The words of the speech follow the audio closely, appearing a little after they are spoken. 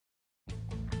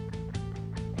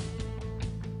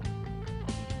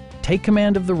take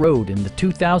command of the road in the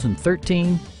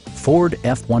 2013 Ford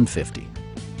F-150.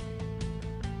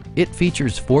 It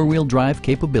features four-wheel drive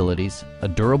capabilities, a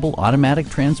durable automatic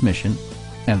transmission,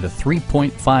 and a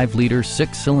 3.5-liter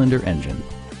six-cylinder engine.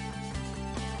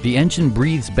 The engine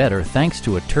breathes better thanks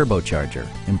to a turbocharger,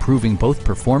 improving both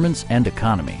performance and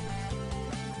economy.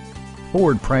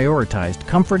 Ford prioritized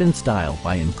comfort and style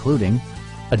by including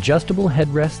adjustable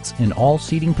headrests in all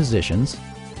seating positions,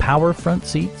 power front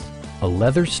seats, a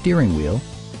leather steering wheel,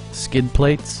 skid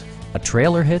plates, a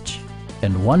trailer hitch,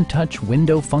 and one-touch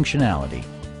window functionality.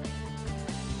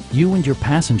 You and your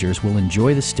passengers will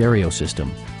enjoy the stereo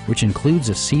system, which includes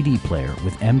a CD player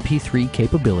with MP3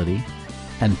 capability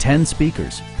and 10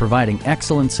 speakers, providing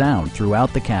excellent sound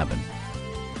throughout the cabin.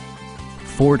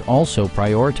 Ford also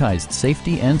prioritized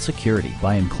safety and security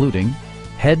by including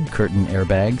head curtain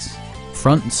airbags,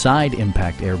 front and side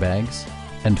impact airbags,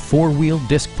 and four-wheel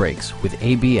disc brakes with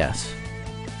ABS.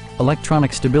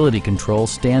 Electronic stability control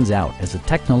stands out as a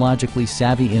technologically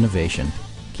savvy innovation,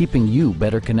 keeping you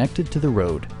better connected to the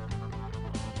road.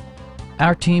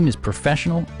 Our team is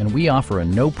professional and we offer a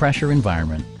no-pressure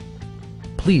environment.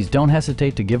 Please don't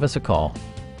hesitate to give us a call.